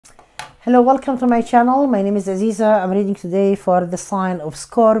Hello, welcome to my channel. My name is Aziza. I'm reading today for the sign of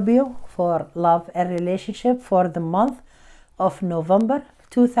Scorpio for love and relationship for the month of November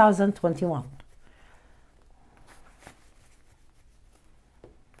 2021.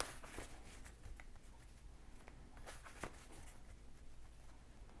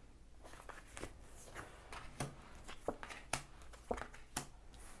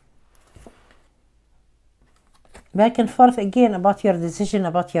 Back and forth again about your decision,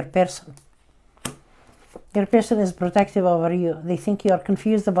 about your person. Your person is protective over you. They think you are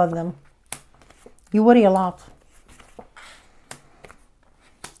confused about them. You worry a lot.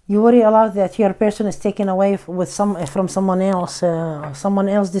 You worry a lot that your person is taken away from someone else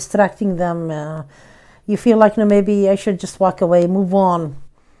distracting them. You feel like, maybe I should just walk away, move on.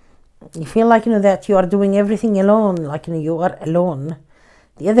 You feel like, that you are doing everything alone, like, you are alone.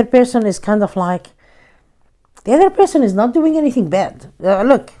 The other person is kind of like, the other person is not doing anything bad.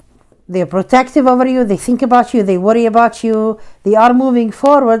 Look, they're protective over you. They think about you. They worry about you. They are moving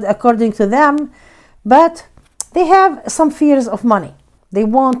forward according to them. But they have some fears of money. They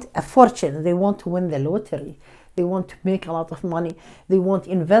want a fortune. They want to win the lottery. They want to make a lot of money. They want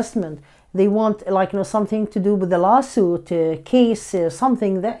investment. They want, something to do with the lawsuit case,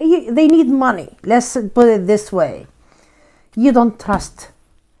 something that they need money. Let's put it this way. You don't trust.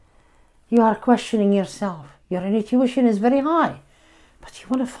 You are questioning yourself. Your intuition is very high, but you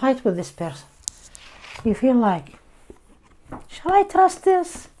want to fight with this person. You feel like, shall I trust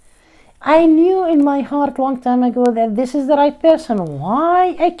this? I knew in my heart long time ago that this is the right person.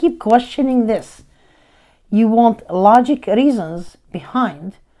 Why I keep questioning this? You want logic reasons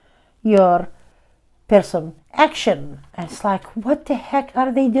behind your person action. And it's like, what the heck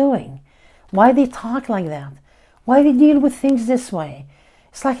are they doing? Why they talk like that? Why they deal with things this way?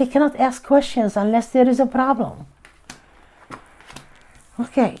 It's like I cannot ask questions unless there is a problem.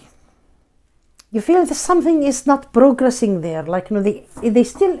 Okay. You feel that something is not progressing there. Like, they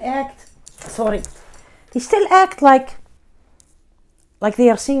still act, they still act like they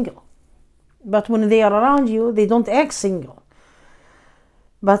are single. But when they are around you, they don't act single.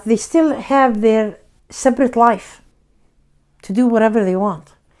 But they still have their separate life to do whatever they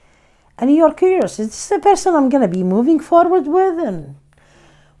want. And you're curious, is this the person I'm going to be moving forward with? And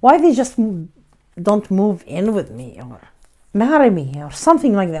why they just don't move in with me or marry me or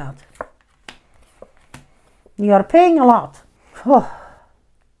something like that? You are paying a lot. Oh.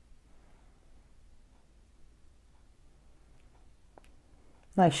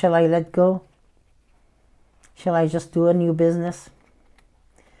 Like, shall I let go? Shall I just do a new business?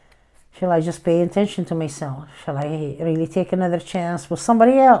 Shall I just pay attention to myself? Shall I really take another chance with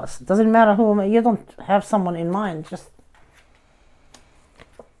somebody else? Doesn't matter who. You don't have someone in mind. Just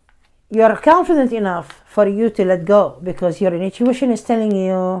you are confident enough for you to let go because your intuition is telling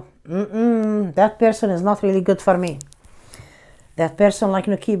you, that person is not really good for me. That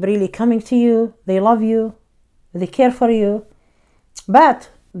person, keep really coming to you. They love you. They care for you. But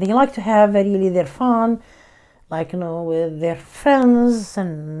they like to have really their fun, with their friends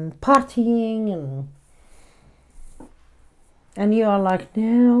and partying. And you are like,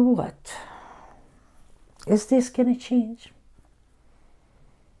 now what? Is this going to change?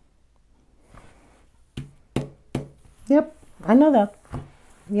 Yep, I know that.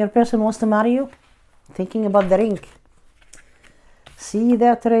 Your person wants to marry you. Thinking about the ring. See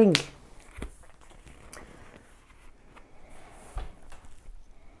that ring.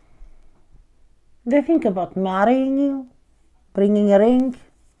 They think about marrying you, bringing a ring.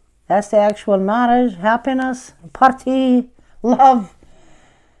 That's the actual marriage, happiness, party, love.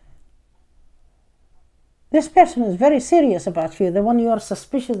 This person is very serious about you. The one you are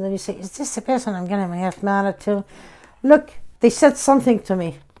suspicious and you say, is this the person I'm going to get married to? Look, they said something to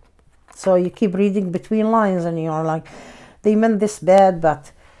me. So you keep reading between lines and you're like, they meant this bad,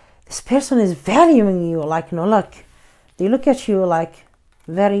 but this person is valuing you. Look, they look at you like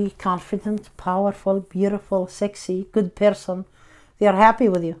very confident, powerful, beautiful, sexy, good person. They are happy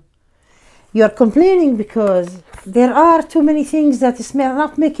with you. You are complaining because there are too many things that is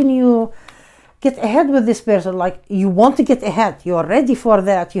not making you get ahead with this person. Like, you want to get ahead. You are ready for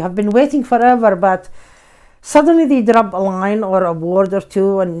that. You have been waiting forever, but suddenly they drop a line or a word or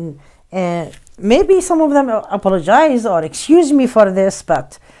two, and maybe some of them apologize or excuse me for this,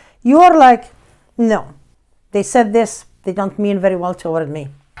 but you are like, no, they said this, they don't mean very well toward me.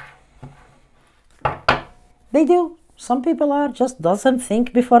 They do. Some people are just doesn't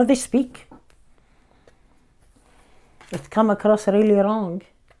think before they speak. It come across really wrong.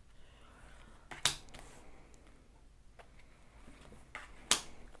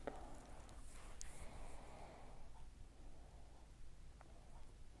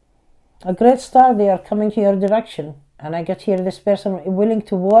 A great star, they are coming to your direction. And I get here this person willing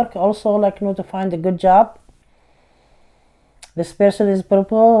to work, also like, to find a good job. This person is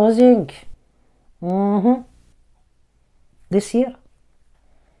proposing this year.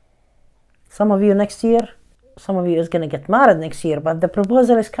 Some of you next year. Some of you is going to get married next year, but the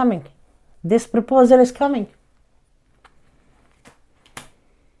proposal is coming. This proposal is coming.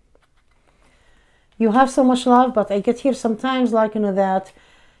 You have so much love, but I get here sometimes like, that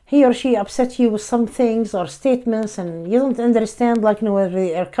he or she upset you with some things or statements, and you don't understand like, where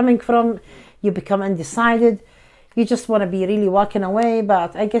they are coming from. You become undecided. You just want to be really walking away,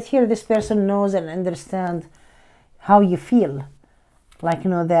 but I get here this person knows and understands how you feel. Like,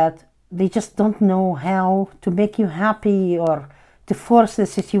 that they just don't know how to make you happy or to force the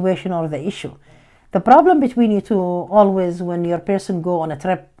situation or the issue. The problem between you two always when your person go on a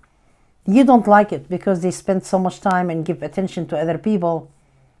trip, you don't like it because they spend so much time and give attention to other people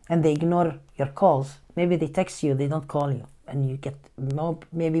and they ignore your calls. Maybe they text you, they don't call you, and you get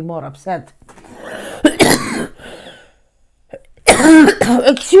maybe more upset.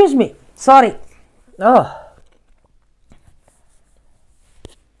 Excuse me, sorry. Oh.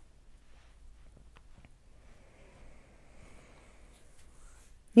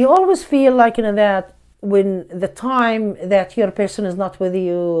 You always feel like, that when the time that your person is not with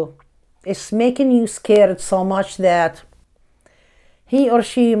you, it's making you scared so much that he or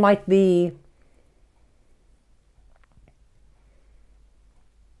she might be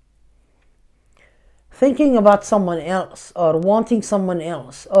thinking about someone else or wanting someone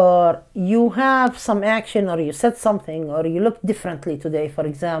else, or you have some action or you said something or you look differently today, for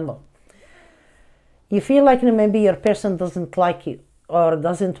example. You feel like maybe your person doesn't like you or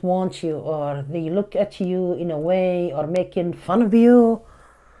doesn't want you, or they look at you in a way or making fun of you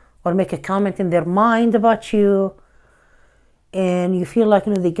or make a comment in their mind about you, and you feel like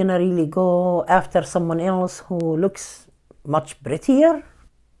they're gonna really go after someone else who looks much prettier.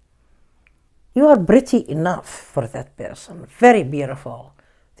 You are pretty enough for that person, very beautiful.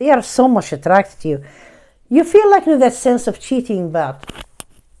 They are so much attracted to you. You feel like that sense of cheating, but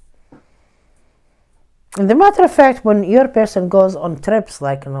in the matter of fact, when your person goes on trips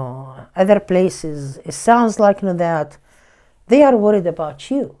like other places, it sounds like that they are worried about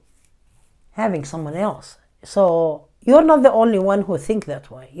you having someone else. So you're not the only one who think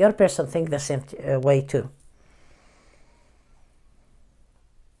that way. Your person think the same way too.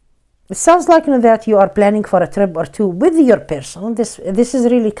 It sounds like that you are planning for a trip or two with your person. This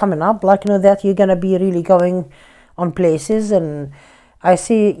is really coming up, like that you're gonna be really going on places, and I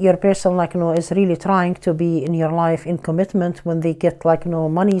see your person like is really trying to be in your life in commitment when they get like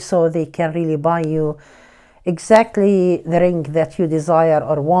money, so they can really buy you exactly the ring that you desire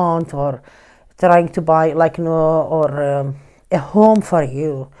or want, or trying to buy like or a home for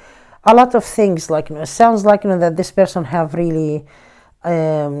you. A lot of things like it sounds like that this person have really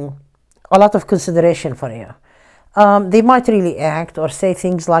a lot of consideration for you. They might really act or say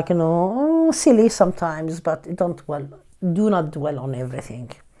things like silly sometimes, but do not dwell on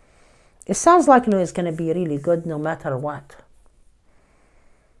everything. It sounds like it's going to be really good no matter what.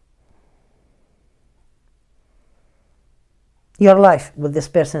 Your life with this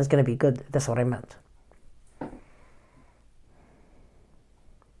person is going to be good. That's what I meant.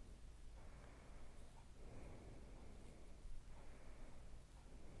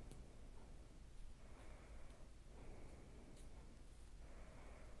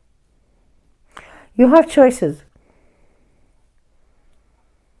 You have choices.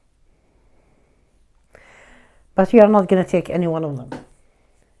 But you are not going to take any one of them.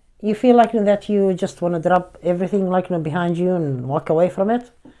 You feel like that you just want to drop everything like behind you and walk away from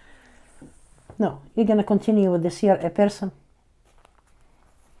it. No, you're going to continue with this here a person.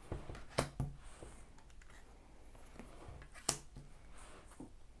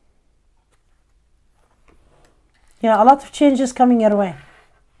 Yeah, a lot of changes coming your way.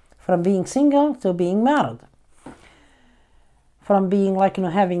 From being single to being married. From being like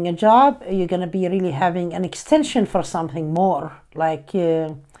having a job, you're gonna be really having an extension for something more. Like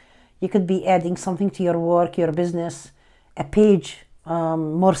you could be adding something to your work, your business, a page,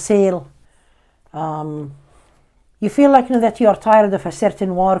 more sale. You feel like that you are tired of a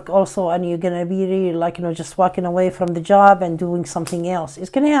certain work also, and you're gonna be really like just walking away from the job and doing something else. It's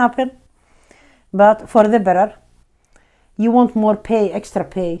gonna happen, but for the better. You want more pay, extra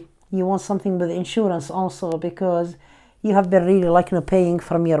pay. You want something with insurance also, because you have been really like paying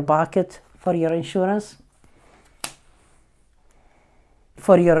from your pocket for your insurance,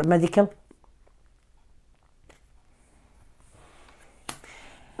 for your medical.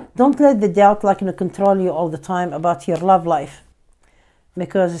 Don't let the doubt like control you all the time about your love life.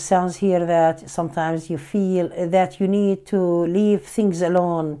 because it sounds here that sometimes you feel that you need to leave things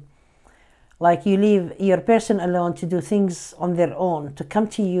alone. Like you leave your person alone to do things on their own, to come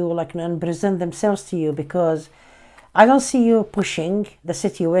to you like and present themselves to you, because I don't see you pushing the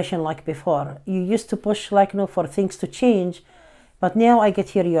situation like before. You used to push like for things to change, but now I get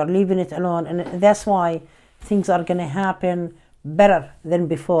here you're leaving it alone, and that's why things are gonna happen better than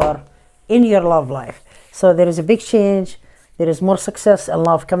before in your love life. So there is a big change, there is more success and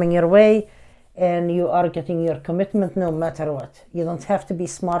love coming your way, and you are getting your commitment no matter what. You don't have to be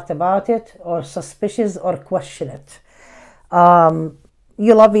smart about it or suspicious or question it.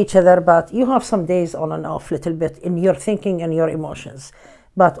 You love each other, but you have some days on and off a little bit in your thinking and your emotions.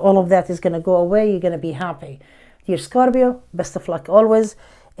 But all of that is going to go away. You're going to be happy. Dear Scorpio, best of luck always.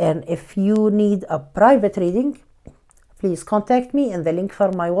 And if you need a private reading, please contact me. And the link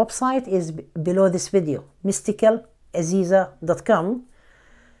for my website is below this video, mysticalaziza.com.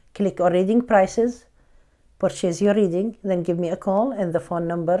 Click on reading prices, purchase your reading, then give me a call, and the phone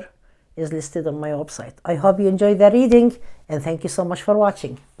number is listed on my website. I hope you enjoyed the reading, and thank you so much for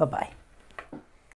watching. Bye-bye.